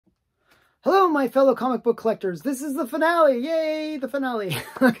Hello, my fellow comic book collectors. This is the finale. Yay, the finale.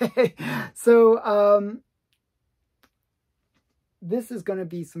 Okay, so this is going to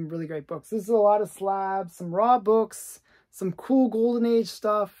be some really great books. This is a lot of slabs, some raw books, some cool Golden Age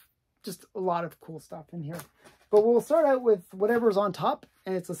stuff, just a lot of cool stuff in here. But we'll start out with whatever's on top,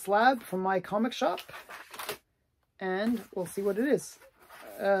 and it's a slab from my comic shop, and we'll see what it is.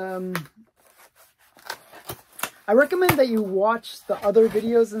 I recommend that you watch the other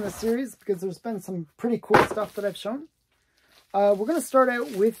videos in the series because there's been some pretty cool stuff that I've shown. We're going to start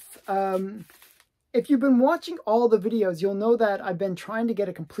out with, if you've been watching all the videos, you'll know that I've been trying to get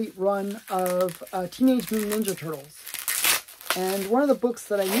a complete run of Teenage Mutant Ninja Turtles. And one of the books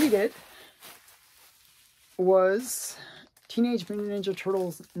that I needed was Teenage Mutant Ninja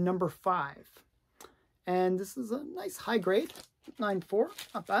Turtles number 5. And this is a nice high grade, 9.4,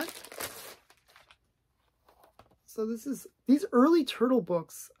 not bad. So this is, these early Turtle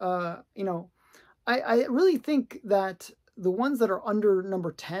books, you know, I really think that the ones that are under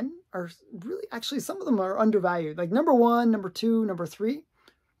number 10 are really, actually, some of them are undervalued. Like number 1, number 2, number 3,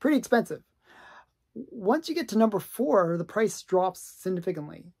 pretty expensive. Once you get to number 4, the price drops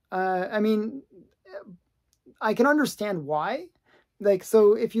significantly. I mean, I can understand why. Like,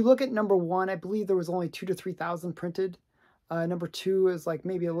 so if you look at number 1, I believe there was only 2,000 to 3,000 printed. Number 2 is like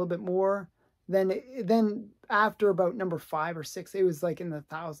maybe a little bit more. Then after about number 5 or 6, it was like in the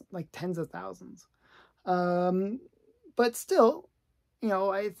thousands, like tens of thousands. But still, you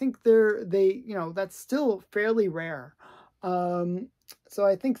know, I think you know, that's still fairly rare. So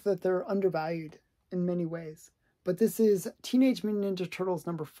I think that they're undervalued in many ways. But this is Teenage Mutant Ninja Turtles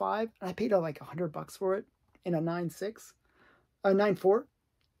number 5, and I paid like $100 for it in a 9.6,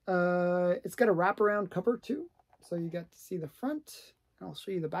 9.4. It's got a wraparound cover too, so you get to see the front, and I'll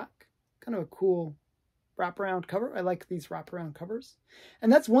show you the back. Kind of a cool wraparound cover. I like these wraparound covers.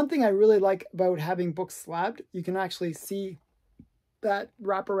 And that's one thing I really like about having books slabbed. You can actually see that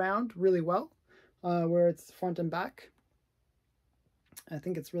wraparound really well, where it's front and back. I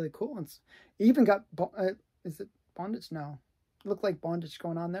think it's really cool. It even got, is it bondage? No. It looked like bondage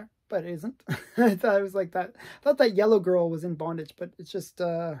going on there, but it isn't. I thought it was like that. I thought that yellow girl was in bondage, but it's just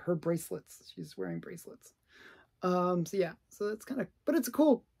her bracelets. She's wearing bracelets. So yeah, so that's kind of, but it's a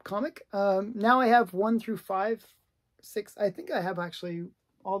cool comic. Now I have 1 through 5, 6. I think I have actually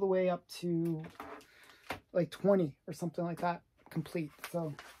all the way up to like 20 or something like that complete.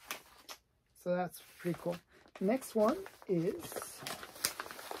 So that's pretty cool. Next one is,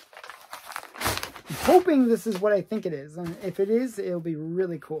 I'm hoping this is what I think it is, and if it is, it'll be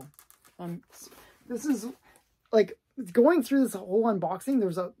really cool. This is like going through this whole unboxing.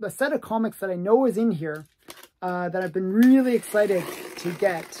 There's a set of comics that I know is in here. That I've been really excited to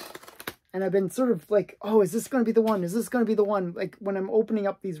get. And I've been sort of like, oh, is this going to be the one? Is this going to be the one? Like when I'm opening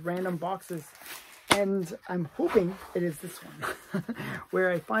up these random boxes. And I'm hoping it is this one.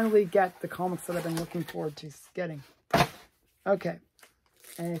 Where I finally get the comics that I've been looking forward to getting. Okay.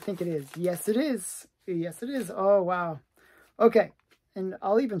 And I think it is. Yes, it is. Yes, it is. Oh, wow. Okay. And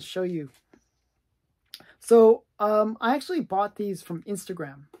I'll even show you. So, I actually bought these from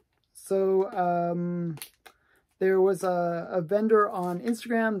Instagram. So, there was a vendor on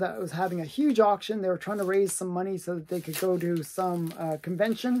Instagram that was having a huge auction. They were trying to raise some money so that they could go to some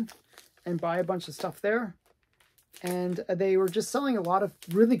convention and buy a bunch of stuff there. And they were just selling a lot of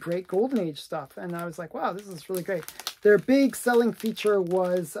really great Golden Age stuff. And I was like, wow, this is really great. Their big selling feature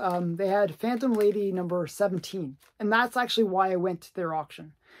was they had Phantom Lady number 17. And that's actually why I went to their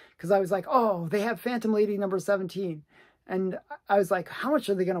auction. Because I was like, oh, they have Phantom Lady number 17. And I was like, how much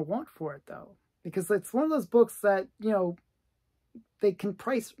are they going to want for it, though? Because it's one of those books that, you know, they can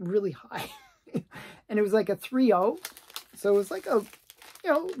price really high. And it was like a 3.0. So it was like a, you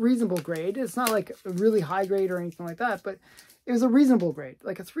know, reasonable grade. It's not like a really high grade or anything like that, but it was a reasonable grade.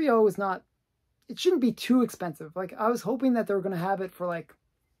 Like a 3.0 is not, it shouldn't be too expensive. Like I was hoping that they were going to have it for like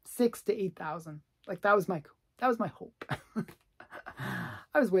 6,000 to 8,000. Like that was my hope.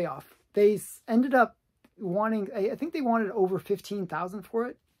 I was way off. They ended up wanting, I think they wanted over 15,000 for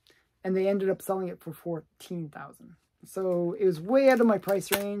it. And they ended up selling it for 14,000. So it was way out of my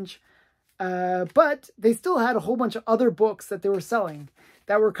price range. But they still had a whole bunch of other books that they were selling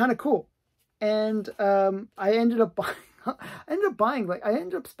that were kind of cool. And I ended up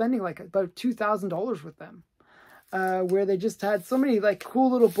spending like about $2,000 with them. Where they just had so many like cool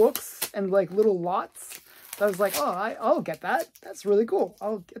little books and like little lots. So I was like, oh, I'll get that. That's really cool.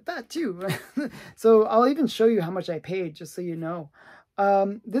 I'll get that too. So I'll even show you how much I paid just so you know.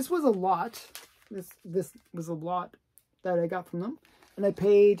 This was a lot. This was a lot that I got from them, and I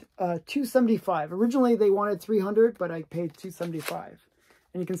paid $275. Originally they wanted $300, but I paid $275.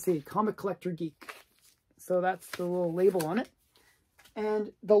 And you can see Comic Collector Geek. So that's the little label on it.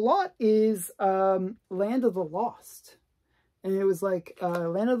 And the lot is Land of the Lost. And it was like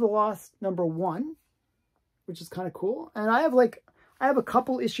Land of the Lost #1, which is kind of cool. And I have a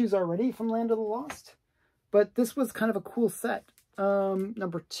couple issues already from Land of the Lost, but this was kind of a cool set.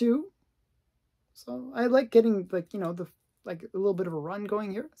 #2. So I like getting, like, you know, like a little bit of a run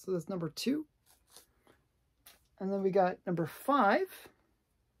going here. So that's #2. And then we got #5,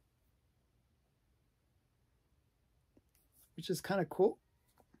 which is kind of cool.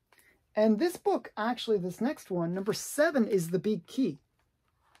 And this book, actually, this next one, #7, is the big key.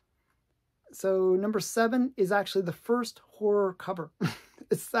 So #7 is actually the first horror cover.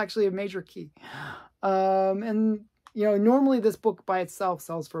 It's actually a major key. And, you know, normally this book by itself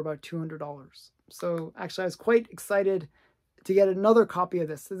sells for about $200. So actually I was quite excited to get another copy of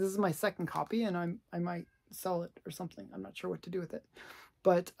this. So this is my second copy, and I might sell it or something. I'm not sure what to do with it.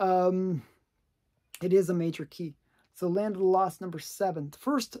 But it is a major key. So Land of the Lost #7,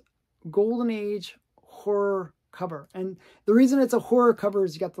 first Golden Age horror cover. And the reason it's a horror cover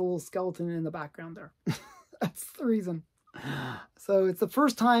is you got the little skeleton in the background there. That's the reason. So it's the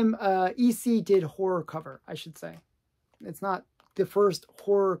first time EC did horror cover, I should say. It's not the first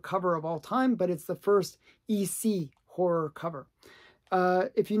horror cover of all time, but it's the first EC horror cover.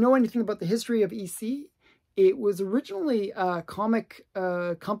 If you know anything about the history of EC, it was originally a comic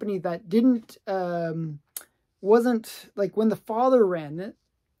company that wasn't like when the father ran it.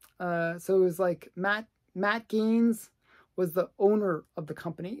 So it was like Matt Gaines was the owner of the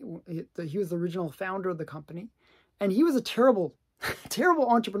company. He was the original founder of the company. And he was a terrible, terrible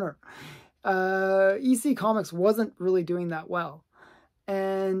entrepreneur. EC Comics wasn't really doing that well.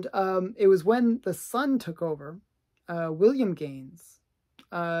 And it was when the son took over, William Gaines,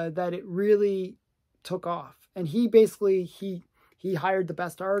 that it really took off. And he basically, he hired the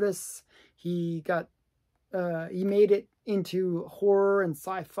best artists. He made it into horror and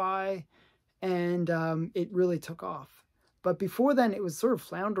sci-fi, and it really took off. But before then, it was sort of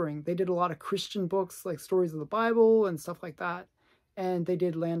floundering. They did a lot of Christian books, like stories of the Bible and stuff like that, and they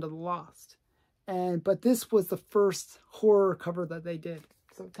did Land of the Lost. But this was the first horror cover that they did.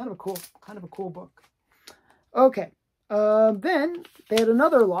 So kind of a cool book. Okay, then they had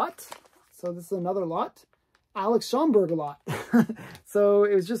another lot. So this is another lot, Alex Schomburg lot. So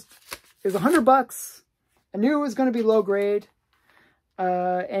it was $100. I knew it was going to be low grade,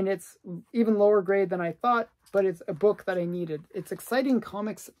 and it's even lower grade than I thought, but it's a book that I needed. It's Exciting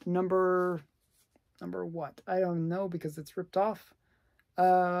Comics number what? I don't know because it's ripped off.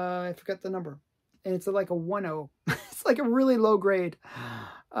 I forgot the number. And it's like a 1.0. It's like a really low grade.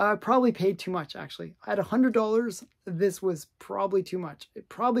 I probably paid too much, actually. At $100, this was probably too much. It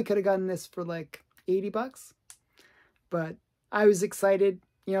probably could have gotten this for like $80, but I was excited.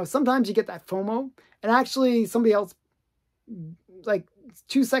 You know, sometimes you get that FOMO. And actually, somebody else, like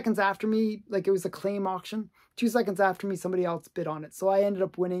 2 seconds after me, like it was a claim auction. 2 seconds after me, somebody else bid on it. So I ended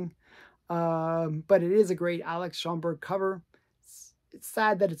up winning. But it is a great Alex Schomburg cover. It's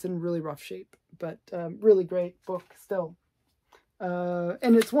sad that it's in really rough shape, but really great book still.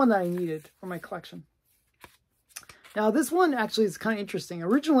 And it's one that I needed for my collection. Now, this one actually is kind of interesting.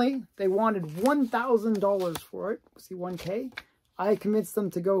 Originally, they wanted $1,000 for it. See, 1K. I convinced them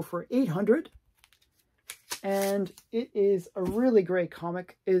to go for $800. And it is a really great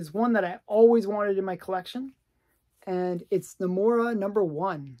comic. It is one that I always wanted in my collection. And it's Nomura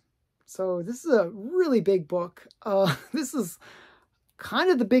 #1. So this is a really big book. This is kind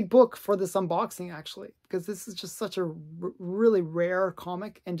of the big book for this unboxing, actually, because this is just such a really rare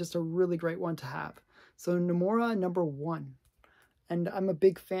comic and just a really great one to have. So Nomura #1. And I'm a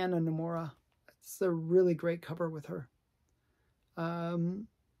big fan of Nomura. It's a really great cover with her.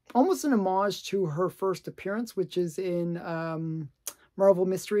 Almost an homage to her first appearance, which is in Marvel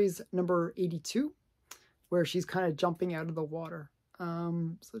Mysteries #82, where she's kind of jumping out of the water.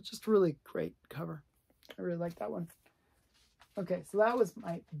 So just really great cover. I really like that one. Okay, so that was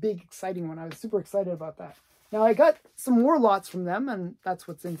my big exciting one. I was super excited about that. Now I got some more lots from them, and that's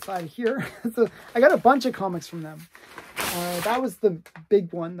what's inside here. So I got a bunch of comics from them. That was the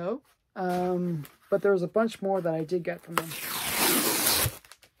big one though. But there was a bunch more that I did get from them.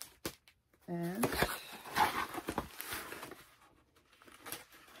 And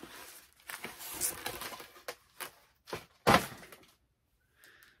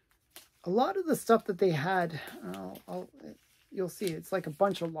a lot of the stuff that they had, you'll see, it's like a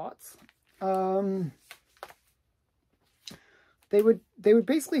bunch of lots. They would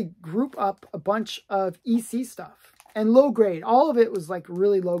basically group up a bunch of EC stuff and low grade. All of it was like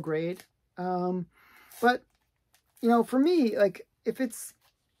really low grade. But you know, for me, like if it's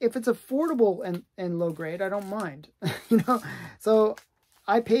if it's affordable and low grade, I don't mind, you know. So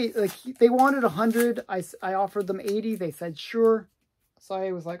I paid, like, they wanted 100. I offered them 80. They said sure. So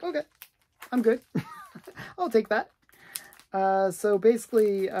I was like, okay, I'm good. I'll take that. So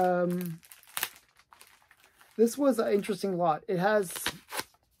basically, this was an interesting lot. It has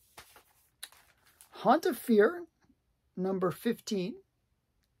Haunt of Fear, number 15.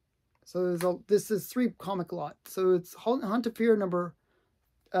 So this is 3 comic lot. So it's Haunt of Fear number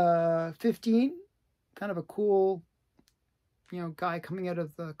 15. Kind of a cool, you know, guy coming out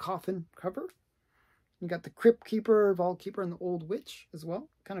of the coffin cover. You got the Crypt Keeper, Vault Keeper, and the Old Witch as well.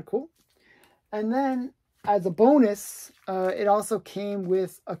 Kind of cool. And then as a bonus, it also came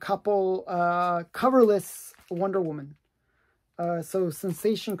with a couple coverless Wonder Woman. So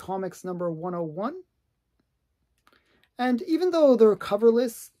Sensation Comics number 101. And even though they're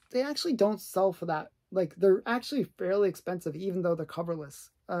coverless, they actually don't sell for that. Like, they're actually fairly expensive, even though they're coverless.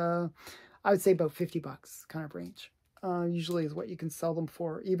 I would say about 50 bucks kind of range. Usually is what you can sell them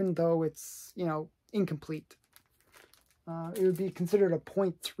for, even though it's, you know, incomplete. It would be considered a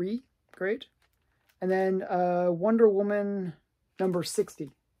 0.3 grade. And then Wonder Woman number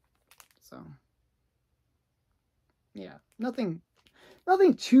 60. So, yeah, nothing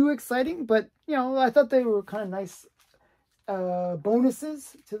too exciting, but, you know, I thought they were kind of nice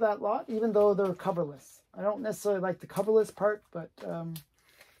bonuses to that lot, even though they're coverless. I don't necessarily like the coverless part, but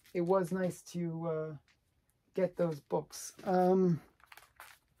it was nice to get those books. I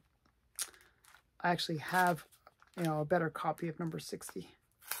actually have, you know, a better copy of number 60.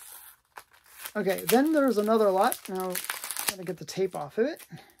 Okay, then there's another lot. Now, I'm going to get the tape off of it.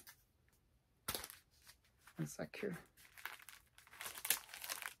 One sec here.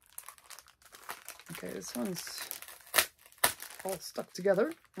 Okay, this one's all stuck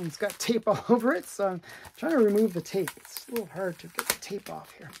together, and it's got tape all over it, so I'm trying to remove the tape. It's a little hard to get the tape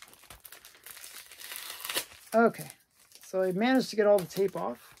off here. Okay, so I managed to get all the tape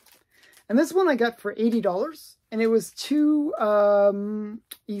off. And this one I got for $80, and it was 2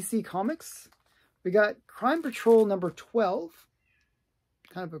 EC comics. We got Crime Patrol number 12.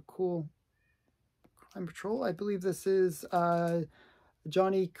 Kind of a cool Crime Patrol. I believe this is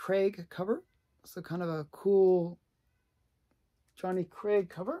Johnny Craig cover. So kind of a cool Johnny Craig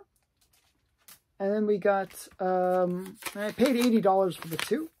cover. And then we got, I paid $80 for the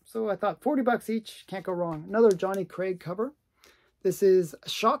 2. So I thought 40 bucks each, can't go wrong. Another Johnny Craig cover. This is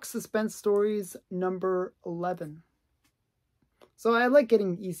Shock Suspense Stories number 11. So I like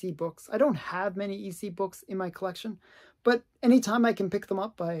getting EC books. I don't have many EC books in my collection, but anytime I can pick them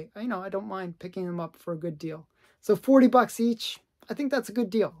up, I don't mind picking them up for a good deal. So 40 bucks each, I think that's a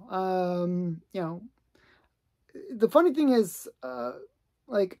good deal. You know, the funny thing is,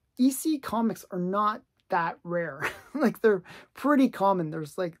 like, EC comics are not that rare. Like, they're pretty common.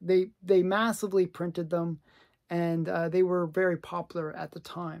 There's like, they massively printed them, and they were very popular at the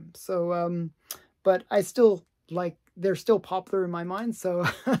time. So, but I still like, they're still popular in my mind. So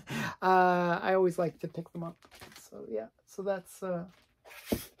I always like to pick them up. So yeah, so that's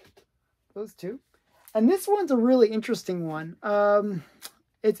those 2. And this one's a really interesting one.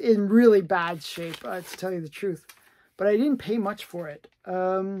 It's in really bad shape, to tell you the truth, but I didn't pay much for it.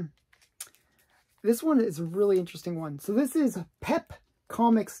 This one is a really interesting one. So this is Pep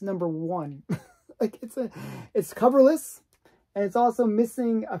Comics number 1. Like, it's coverless, and it's also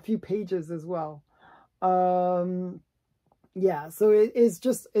missing a few pages as well. Yeah, so it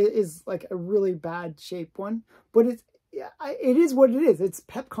is like a really bad shape one, but it is what it is. It's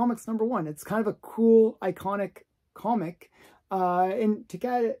Pep Comics number 1. It's kind of a cool, iconic comic. And to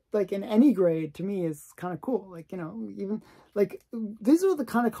get it like in any grade, to me, is kind of cool. Like, you know, even like, these are the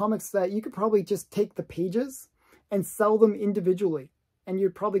kind of comics that you could probably just take the pages and sell them individually, and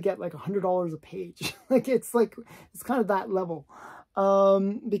you'd probably get like $100 a page. Like, it's kind of that level,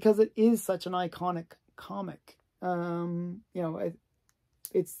 because it is such an iconic comic. You know,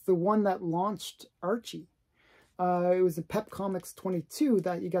 it's the one that launched Archie. It was in Pep Comics 22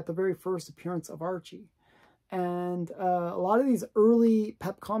 that you got the very first appearance of Archie. And a lot of these early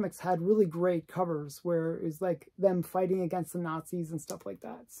Pep comics had really great covers where it was like them fighting against the Nazis and stuff like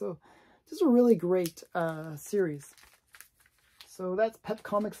that. So just a really great series. So that's Pep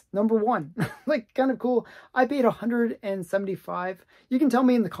Comics number 1. Like, kind of cool. I paid $175. You can tell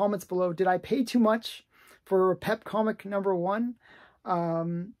me in the comments below, did I pay too much for Pep Comic number 1? I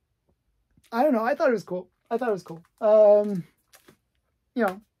don't know. I thought it was cool. You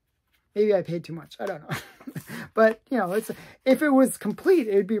know, maybe I paid too much. I don't know. But, you know, if it was complete,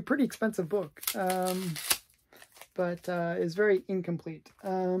 it would be a pretty expensive book. But it's very incomplete.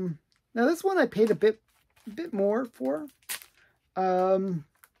 Now, this one I paid a bit more for.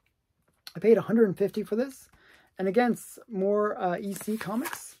 I paid $150 for this. And again, more EC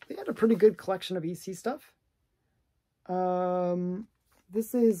comics. They had a pretty good collection of EC stuff.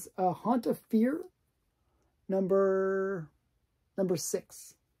 This is Haunt of Fear, number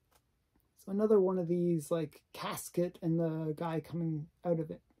 6. So another one of these, like, casket and the guy coming out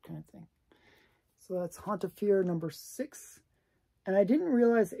of it kind of thing. So that's Haunt of Fear number 6. And I didn't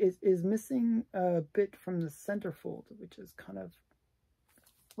realize it is missing a bit from the centerfold, which is kind of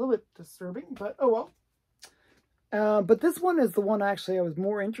a little bit disturbing, but oh well. But this one is the one actually I was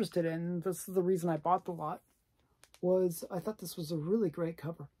more interested in. This is the reason I bought the lot, was I thought this was a really great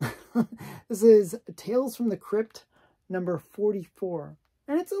cover. This is Tales from the Crypt number 44.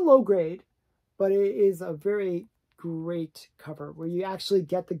 And it's a low grade, but it is a very great cover where you actually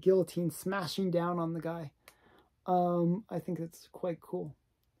get the guillotine smashing down on the guy. I think it's quite cool.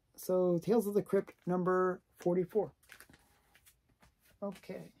 So Tales of the Crypt number 44.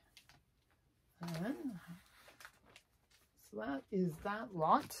 Okay. And so that is that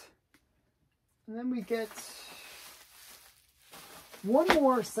lot. And then we get one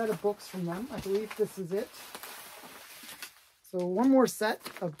more set of books from them. I believe this is it. So one more set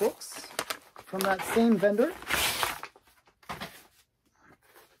of books from that same vendor.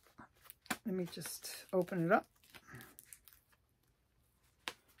 Let me just open it up.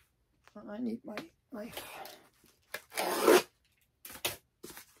 I need my knife.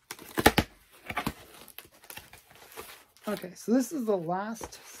 Okay, so this is the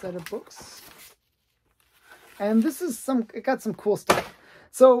last set of books. And this is it got some cool stuff.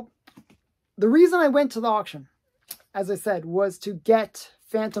 So the reason I went to the auction, as I said, was to get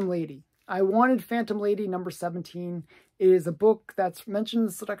Phantom Lady. I wanted Phantom Lady number 17. It is a book that's mentioned in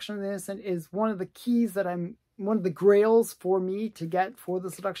the Seduction of the Innocent, is one of the keys that one of the grails for me to get for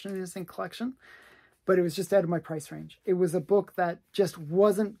the Seduction of the Innocent collection, but it was just out of my price range. It was a book that just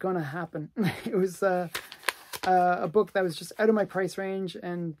wasn't going to happen. It was a book that was just out of my price range,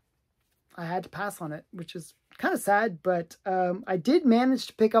 and I had to pass on it, which is kind of sad, but I did manage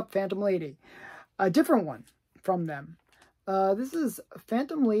to pick up Phantom Lady, a different one from them. This is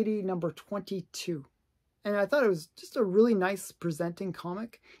Phantom Lady number 22, and I thought it was just a really nice presenting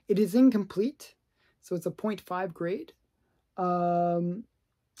comic. It is incomplete, so it's a 0.5 grade,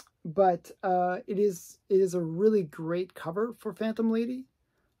 but it is a really great cover for Phantom Lady.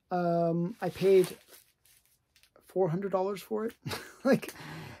 I paid $400 for it. Like,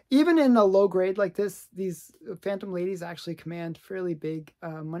 even in a low grade like this, these Phantom Ladies actually command fairly big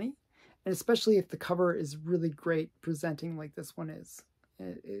money, and especially if the cover is really great presenting like this one is.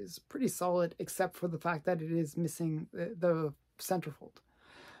 It is pretty solid, except for the fact that it is missing the centerfold.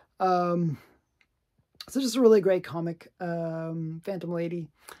 So just a really great comic, Phantom Lady.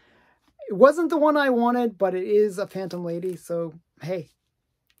 It wasn't the one I wanted, but it is a Phantom Lady, so hey,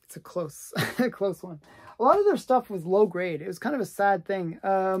 it's a close, close one. A lot of their stuff was low grade. It was kind of a sad thing,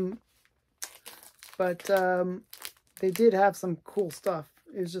 but they did have some cool stuff.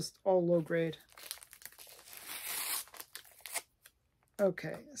 It was just all low grade.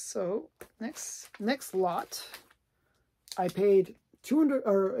 Okay, so next lot, I paid $200,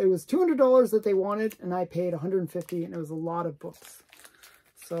 or it was $200 that they wanted, and I paid $150, and it was a lot of books.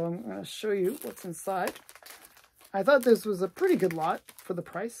 So I'm going to show you what's inside. I thought this was a pretty good lot for the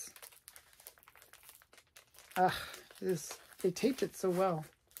price. They taped it so well.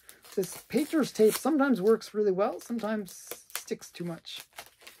 This painter's tape sometimes works really well, sometimes sticks too much.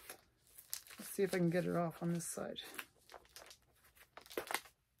 Let's see if I can get it off on this side.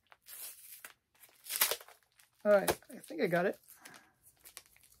 All right, I think I got it.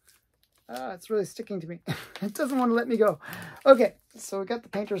 It's really sticking to me. It doesn't want to let me go. Okay, so we got the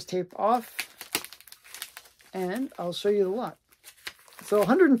painter's tape off, and I'll show you the lot. So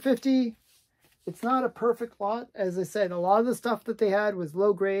 150. It's not a perfect lot. As I said, a lot of the stuff that they had was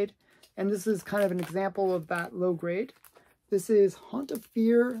low grade, and this is kind of an example of that low grade. This is Haunt of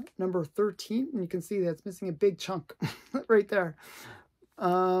Fear number 13, and you can see that it's missing a big chunk right there.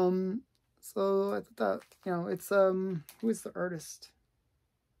 So I thought, you know, it's who is the artist?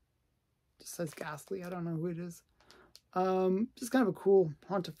 It just says Ghastly. I don't know who it is. Just kind of a cool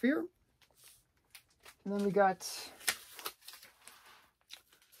Haunt of Fear. And then we got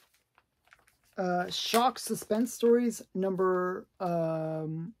Shock Suspense Stories number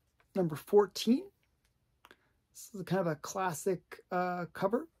 14. This is kind of a classic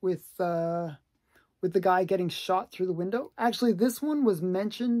cover with the guy getting shot through the window. Actually, this one was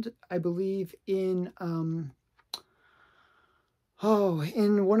mentioned, I believe, in one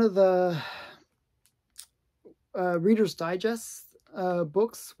of the Reader's Digest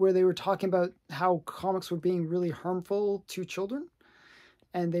books, where they were talking about how comics were being really harmful to children.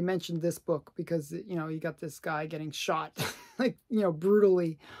 and they mentioned this book because, you know, you got this guy getting shot, like, you know,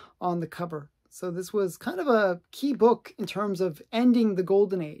 brutally on the cover. So this was kind of a key book in terms of ending the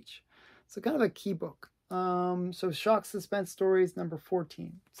Golden Age. So kind of a key book. So Shock Suspense Stories, number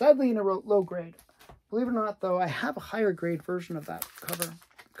 14. Sadly, in a low grade. Believe it or not, though, I have a higher grade version of that cover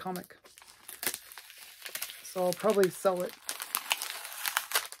comic. So I'll probably sell it.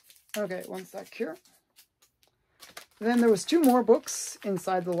 Okay, one sec here. Then there was 2 more books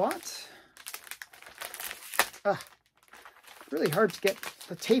inside the lot. Really hard to get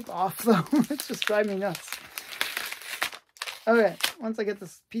the tape off, though. It's just driving me nuts. Okay, once I get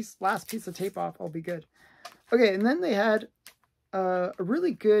this last piece of tape off, I'll be good. Okay, and then they had a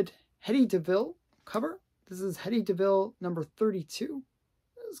really good Hetty DeVille cover. This is Hetty DeVille number 32.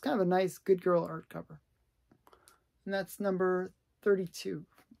 It's kind of a nice Good Girl art cover. And that's number 32,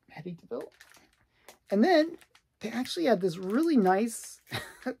 Hetty DeVille. And then they actually had this really nice,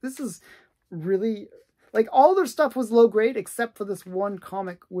 this is really, like, all their stuff was low grade except for this one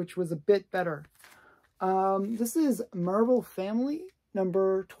comic, which was a bit better. This is Marvel Family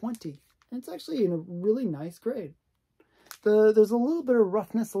number 20. And it's actually in a really nice grade. There's a little bit of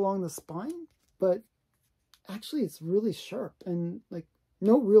roughness along the spine, but actually it's really sharp and, like,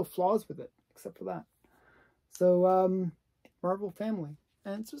 no real flaws with it except for that. So Marvel Family,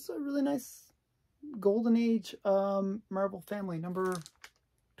 and it's just a really nice Golden Age Marvel Family number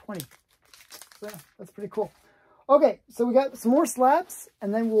 20. So yeah, that's pretty cool. Okay, so we got some more slabs,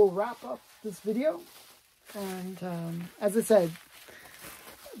 and then we'll wrap up this video. And as I said,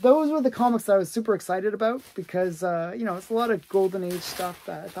 those were the comics that I was super excited about because, you know, it's a lot of Golden Age stuff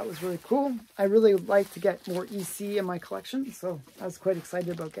that I thought was really cool. I really like to get more EC in my collection, so I was quite excited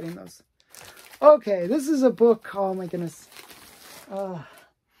about getting those. Okay, this is a book. Oh my goodness.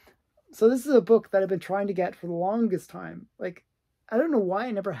 So this is a book that I've been trying to get for the longest time. Like, I don't know why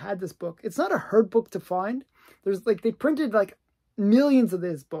I never had this book. It's not a hard book to find. There's, like, they printed like millions of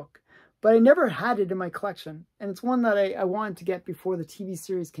this book, but I never had it in my collection. And it's one that I wanted to get before the TV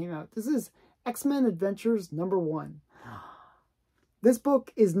series came out. This is X-Men Adventures number 1. This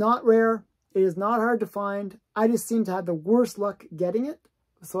book is not rare. It is not hard to find. I just seem to have the worst luck getting it.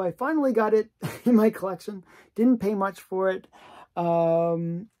 So I finally got it in my collection. Didn't pay much for it.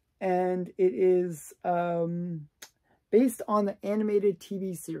 And it is based on the animated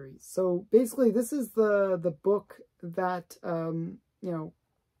TV series. So basically this is the book that, you know,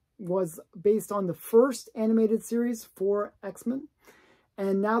 was based on the first animated series for X-Men.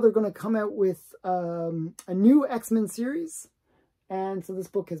 And now they're going to come out with a new X-Men series. And so this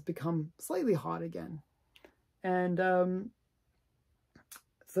book has become slightly hot again. And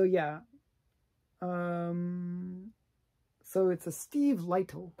so yeah. So it's a Steve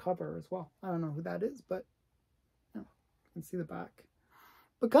Lytle cover as well. I don't know who that is, but you know, you can see the back.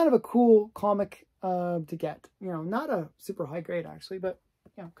 But kind of a cool comic to get. You know, not a super high grade actually, but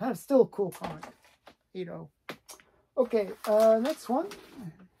you know, kind of still a cool comic. You know. Okay, next one.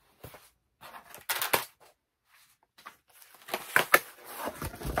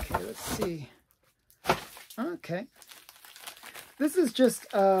 Okay, let's see. Okay. This is just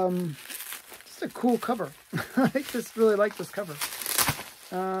a cool cover. I just really like this cover.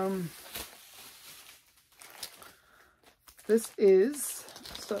 This is,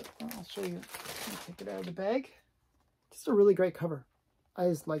 so I'll show you, I'll take it out of the bag. Just a really great cover. I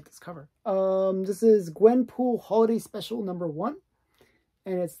just like this cover. This is Gwenpool Holiday Special number 1.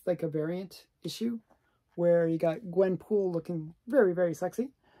 And it's like a variant issue where you got Gwenpool looking very, very sexy.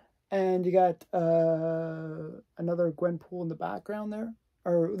 And you got another Gwenpool in the background there.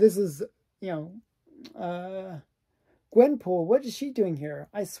 Or this is, you know, Gwenpool, what is she doing here?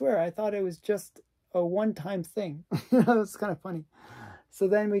 I swear, I thought it was just a one-time thing. It's kind of funny. So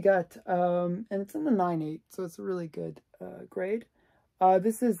then we got, and it's in the 9.8, so it's a really good grade.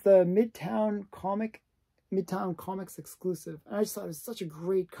 This is the Midtown Comics exclusive. And I just thought it was such a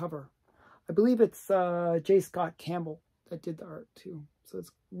great cover. I believe it's J. Scott Campbell that did the art too. So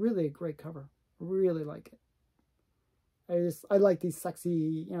it's really a great cover. I really like it. I like these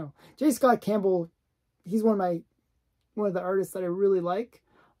sexy, you know, J. Scott Campbell, he's one of the artists that I really like.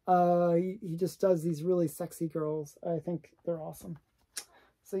 He just does these really sexy girls. I think they're awesome.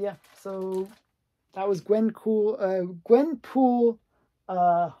 So yeah, so that was Gwenpool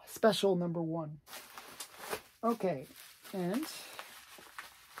Special number 1. Okay, and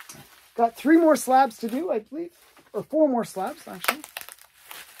got 3 more slabs to do, I believe, or 4 more slabs actually.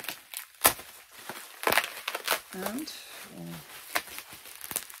 And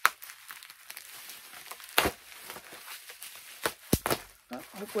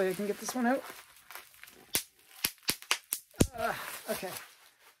hopefully I can get this one out. Okay,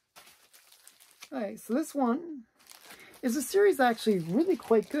 All right, so this one is a series actually really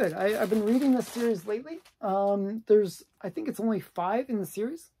quite good. I've been reading this series lately. I think it's only 5 in the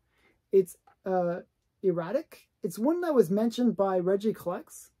series. It's Erratic. It's one that was mentioned by Reggie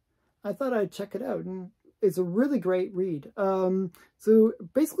Collects. I thought I'd check it out, and it's a really great read. So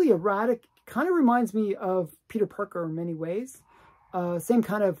basically Erratic kind of reminds me of Peter Parker in many ways. Same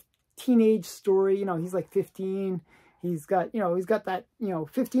kind of teenage story. You know, he's like 15. He's got, he's got that,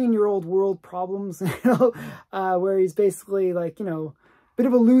 15-year-old world problems, where he's basically like, bit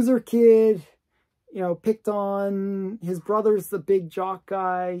of a loser kid, picked on. His brother's the big jock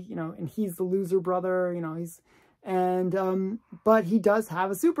guy, and he's the loser brother, but he does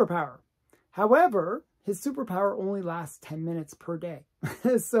have a superpower. However, his superpower only lasts 10 minutes per day.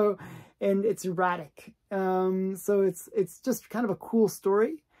 So, and it's erratic. So it's just kind of a cool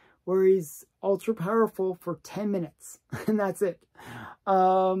story where he's ultra powerful for 10 minutes and that's it.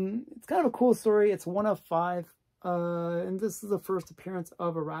 It's kind of a cool story. It's 1 of 5. And this is the first appearance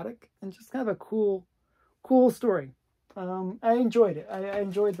of Erratic, and just kind of a cool story. I enjoyed it. I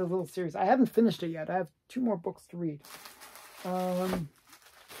enjoyed the little series. I haven't finished it yet. I have 2 more books to read. But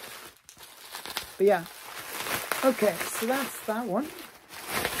yeah. Okay, so that's that one.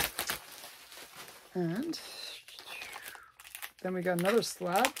 And then we got another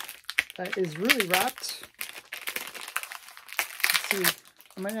slab that is really wrapped. Let's see.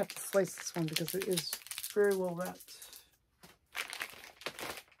 I might have to slice this one because it is very well wrapped.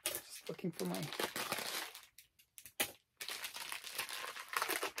 Just looking for my...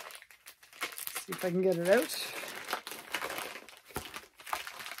 See if I can get it out.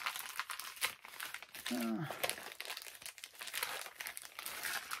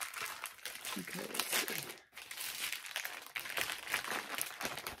 Okay, let's see.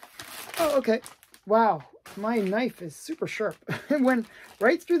 Oh, okay. Wow, my knife is super sharp. It went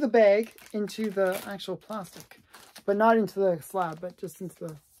right through the bag into the actual plastic, but not into the slab, but just into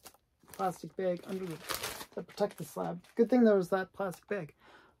the plastic bag under the to protect the slab. Good thing there was that plastic bag.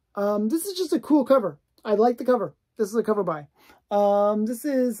 This is just a cool cover. I like the cover. This is a cover by. This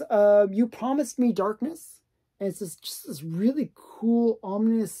is You Promised Me Darkness, and it's just this really cool,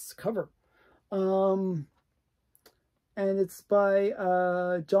 ominous cover. And it's by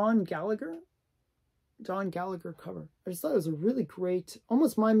John Gallagher. John Gallagher cover. I just thought it was a really great,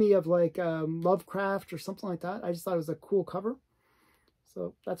 almost remind me of like Lovecraft or something like that. I just thought it was a cool cover.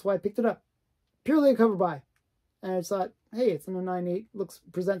 So that's why I picked it up. Purely a cover buy. And I just thought, hey, it's in a 9.8.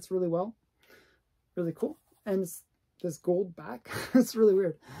 Presents really well. Really cool. And it's this gold back. It's really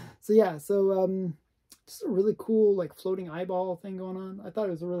weird. So yeah, so just a really cool like floating eyeball thing going on. I thought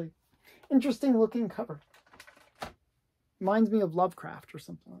it was a really interesting looking cover. Reminds me of Lovecraft or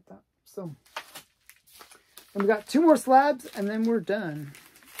something like that. So, and we got 2 more slabs and then we're done.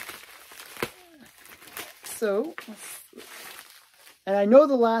 So, and I know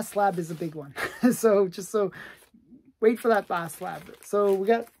the last slab is a big one. So wait for that last slab. So we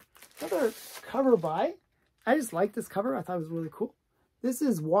got another cover by. I just like this cover. I thought it was really cool. This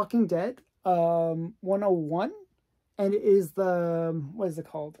is Walking Dead 101. And it is the, what is it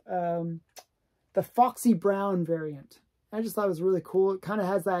called? The Foxy Brown variant. I just thought it was really cool. It kind of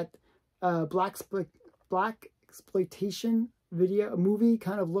has that black exploitation movie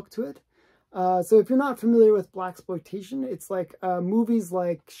kind of look to it. So if you're not familiar with blaxploitation, it's like movies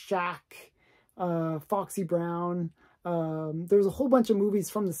like Shack, Foxy Brown. There's a whole bunch of movies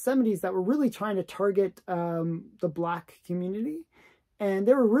from the 70s that were really trying to target the black community. And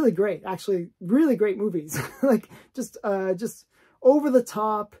they were really great, actually, really great movies. Like just over the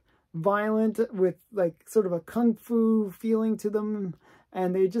top, violent with like sort of a kung fu feeling to them,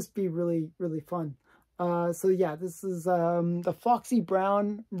 and they'd just be really, really fun. So yeah, this is the Foxy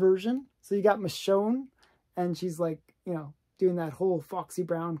Brown version. So you got Michonne, and she's like, doing that whole Foxy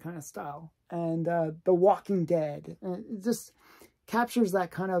Brown kind of style. And The Walking Dead, and it just captures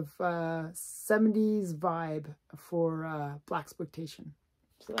that kind of 70s vibe for blaxploitation.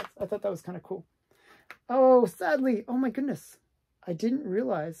 So I thought that was kind of cool. Oh, sadly, oh my goodness, I didn't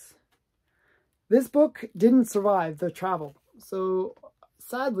realize this book didn't survive the travel. So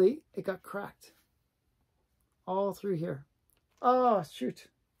sadly, it got cracked all through here. Oh, shoot.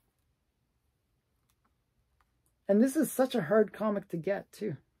 And this is such a hard comic to get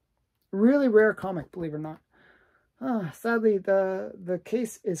too. Really rare comic, believe it or not. Sadly, the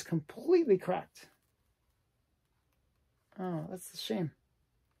case is completely cracked. Oh, that's a shame.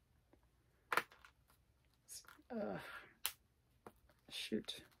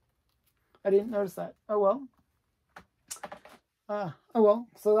 Shoot. I didn't notice that. Oh well. Oh well.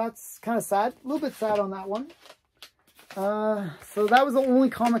 So that's kind of sad. A little bit sad on that one. So that was the only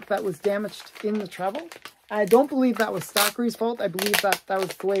comic that was damaged in the travel. I don't believe that was Stackry's fault. I believe that that was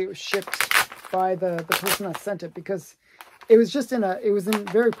the way it was shipped by the person that sent it, because it was just it was in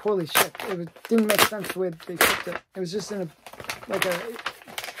very poorly shipped. Didn't make sense the way they shipped it. It was just in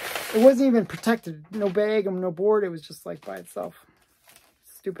it wasn't even protected. No bag and no board. It was just like by itself.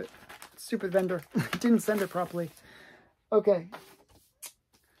 Stupid vendor. Didn't send it properly. Okay.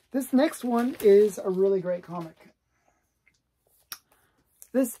 This next one is a really great comic.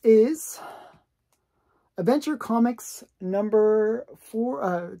 This is Adventure Comics number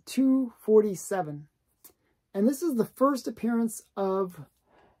 247. And this is the first appearance of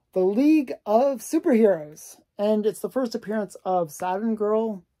the League of Superheroes. And it's the first appearance of Saturn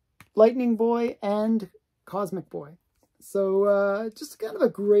Girl, Lightning Boy, and Cosmic Boy. So just kind of a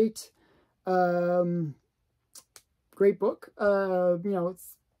great book. You know,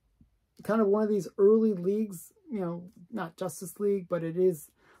 it's kind of one of these early leagues, you know, not Justice League, but it is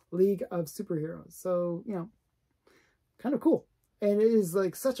League of Superheroes. So, you know, kind of cool. And it is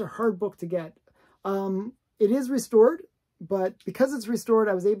like such a hard book to get. It is restored, but because it's restored,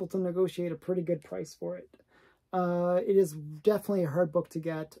 I was able to negotiate a pretty good price for it. It is definitely a hard book to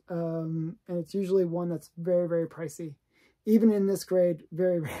get, and it's usually one that's very, very pricey. Even in this grade,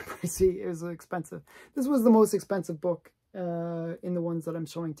 very, very pricey. It was expensive. This was the most expensive book in the ones that I'm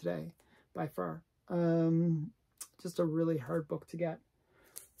showing today, by far. Just a really hard book to get.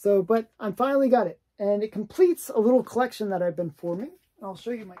 So, but I finally got it, and it completes a little collection that I've been forming. I'll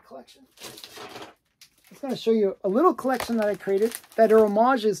show you my collection. I'm just going to show you a little collection that I created that are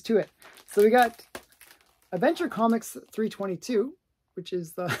homages to it. So we got Adventure Comics 322, which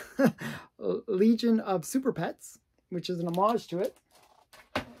is the Legion of Super Pets, which is an homage to it.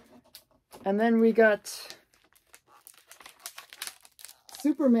 And then we got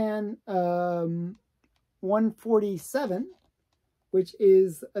Superman 147, which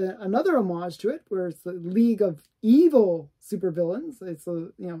is another homage to it, where it's the League of Evil Supervillains. It's a,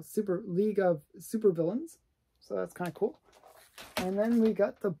 you know, League of Supervillains. So that's kind of cool. And then we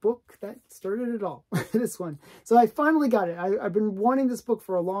got the book that started it all, this one. So I finally got it. I've been wanting this book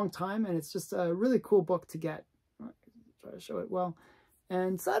for a long time, and it's just a really cool book to get. I'll try to show it well.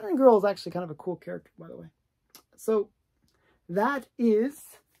 And Saturn Girl is actually kind of a cool character, by the way. So that is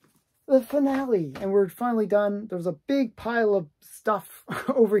the finale, and we're finally done. There's a big pile of stuff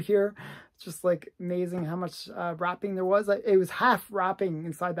over here. It's just like amazing how much wrapping there was. It was half wrapping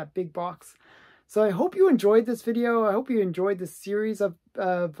inside that big box. So I hope you enjoyed this video. I hope you enjoyed this series of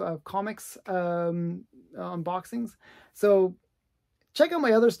comics unboxings. So check out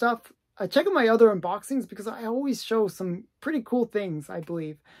my other stuff. Check out my other unboxings, because I always show some pretty cool things, I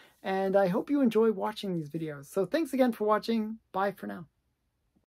believe. And I hope you enjoy watching these videos. So thanks again for watching. Bye for now.